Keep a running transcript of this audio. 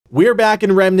We're back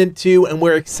in Remnant 2, and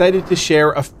we're excited to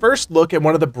share a first look at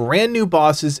one of the brand new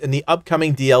bosses in the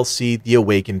upcoming DLC, The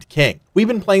Awakened King. We've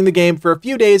been playing the game for a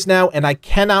few days now, and I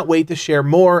cannot wait to share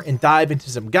more and dive into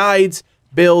some guides,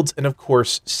 builds, and of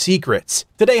course, secrets.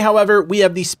 Today, however, we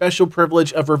have the special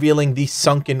privilege of revealing the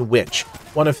Sunken Witch,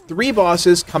 one of 3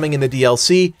 bosses coming in the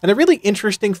DLC, and a really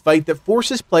interesting fight that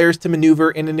forces players to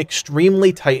maneuver in an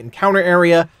extremely tight encounter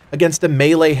area against a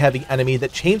melee-heavy enemy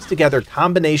that chains together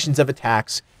combinations of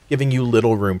attacks, giving you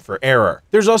little room for error.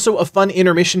 There's also a fun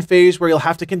intermission phase where you'll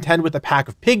have to contend with a pack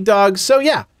of pig dogs, so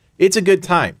yeah, it's a good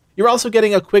time. You're also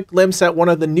getting a quick glimpse at one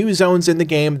of the new zones in the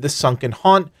game, the Sunken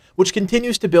Haunt, which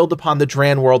continues to build upon the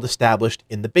Dran world established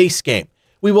in the base game.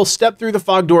 We will step through the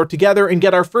fog door together and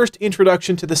get our first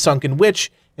introduction to the Sunken Witch,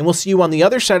 and we'll see you on the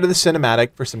other side of the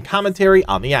cinematic for some commentary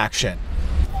on the action.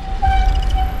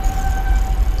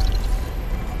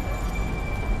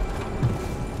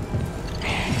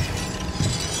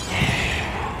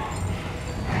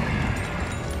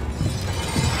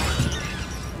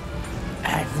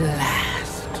 At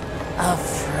last, a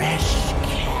fresh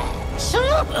catch.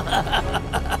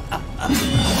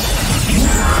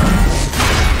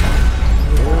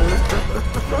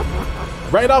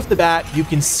 Right off the bat, you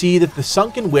can see that the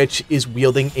Sunken Witch is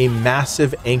wielding a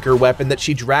massive anchor weapon that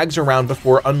she drags around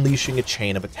before unleashing a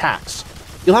chain of attacks.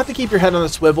 You'll have to keep your head on a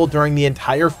swivel during the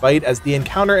entire fight, as the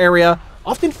encounter area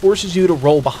often forces you to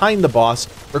roll behind the boss,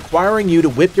 requiring you to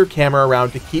whip your camera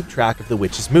around to keep track of the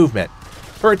witch's movement.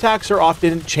 Her attacks are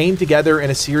often chained together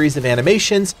in a series of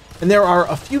animations, and there are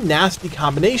a few nasty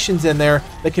combinations in there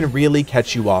that can really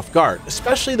catch you off guard,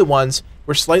 especially the ones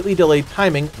where slightly delayed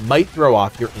timing might throw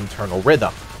off your internal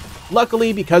rhythm.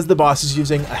 Luckily, because the boss is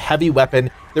using a heavy weapon,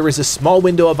 there is a small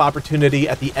window of opportunity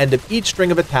at the end of each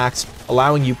string of attacks,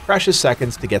 allowing you precious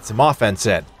seconds to get some offense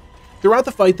in. Throughout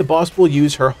the fight, the boss will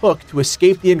use her hook to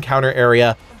escape the encounter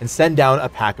area and send down a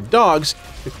pack of dogs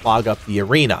to clog up the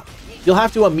arena. You'll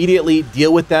have to immediately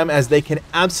deal with them, as they can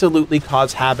absolutely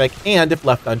cause havoc, and if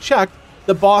left unchecked,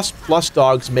 the boss plus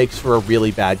dogs makes for a really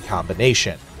bad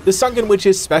combination. The Sunken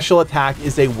Witch's special attack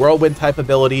is a whirlwind type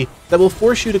ability that will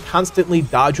force you to constantly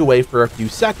dodge away for a few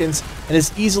seconds, and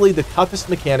is easily the toughest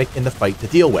mechanic in the fight to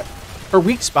deal with. Her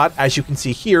weak spot, as you can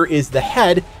see here, is the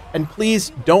head, and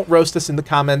please don't roast us in the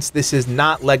comments. This is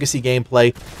not legacy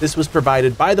gameplay. This was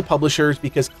provided by the publishers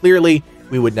because clearly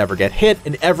we would never get hit,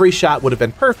 and every shot would have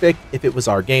been perfect if it was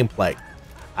our gameplay.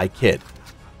 I kid.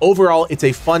 Overall, it's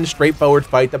a fun, straightforward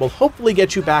fight that will hopefully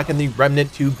get you back in the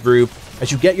Remnant 2 groove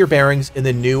as you get your bearings in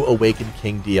the new Awakened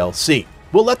King DLC.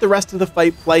 We'll let the rest of the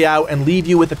fight play out and leave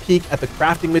you with a peek at the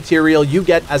crafting material you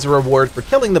get as a reward for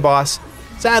killing the boss.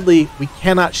 Sadly, we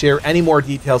cannot share any more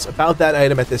details about that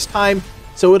item at this time,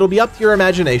 so it'll be up to your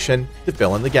imagination to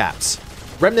fill in the gaps.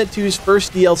 Remnant 2's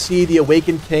first DLC, The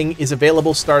Awakened King, is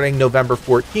available starting November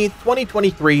 14th,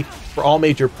 2023 for all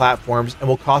major platforms, and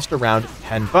will cost around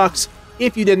 $10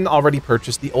 if you didn't already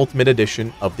purchase the Ultimate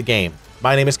Edition of the game.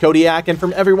 My name is Kodiak, and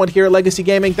from everyone here at Legacy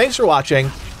Gaming, thanks for watching,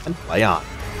 and play on.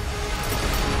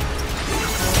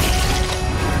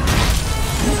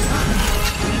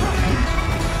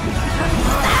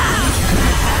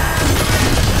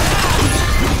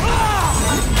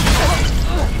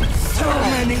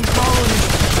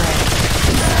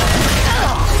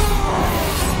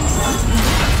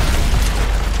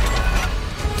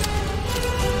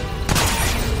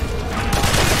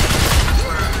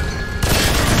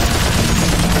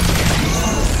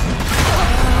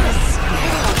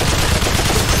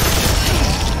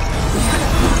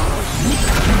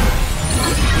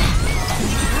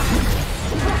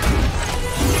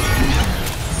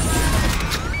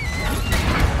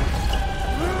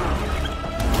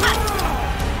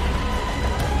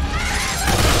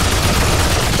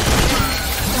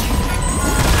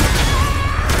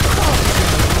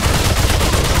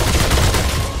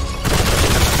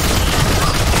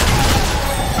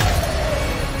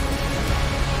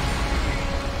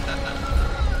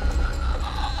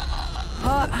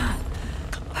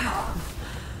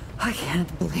 I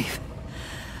can't believe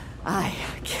I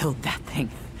killed that thing.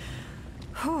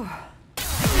 Whew.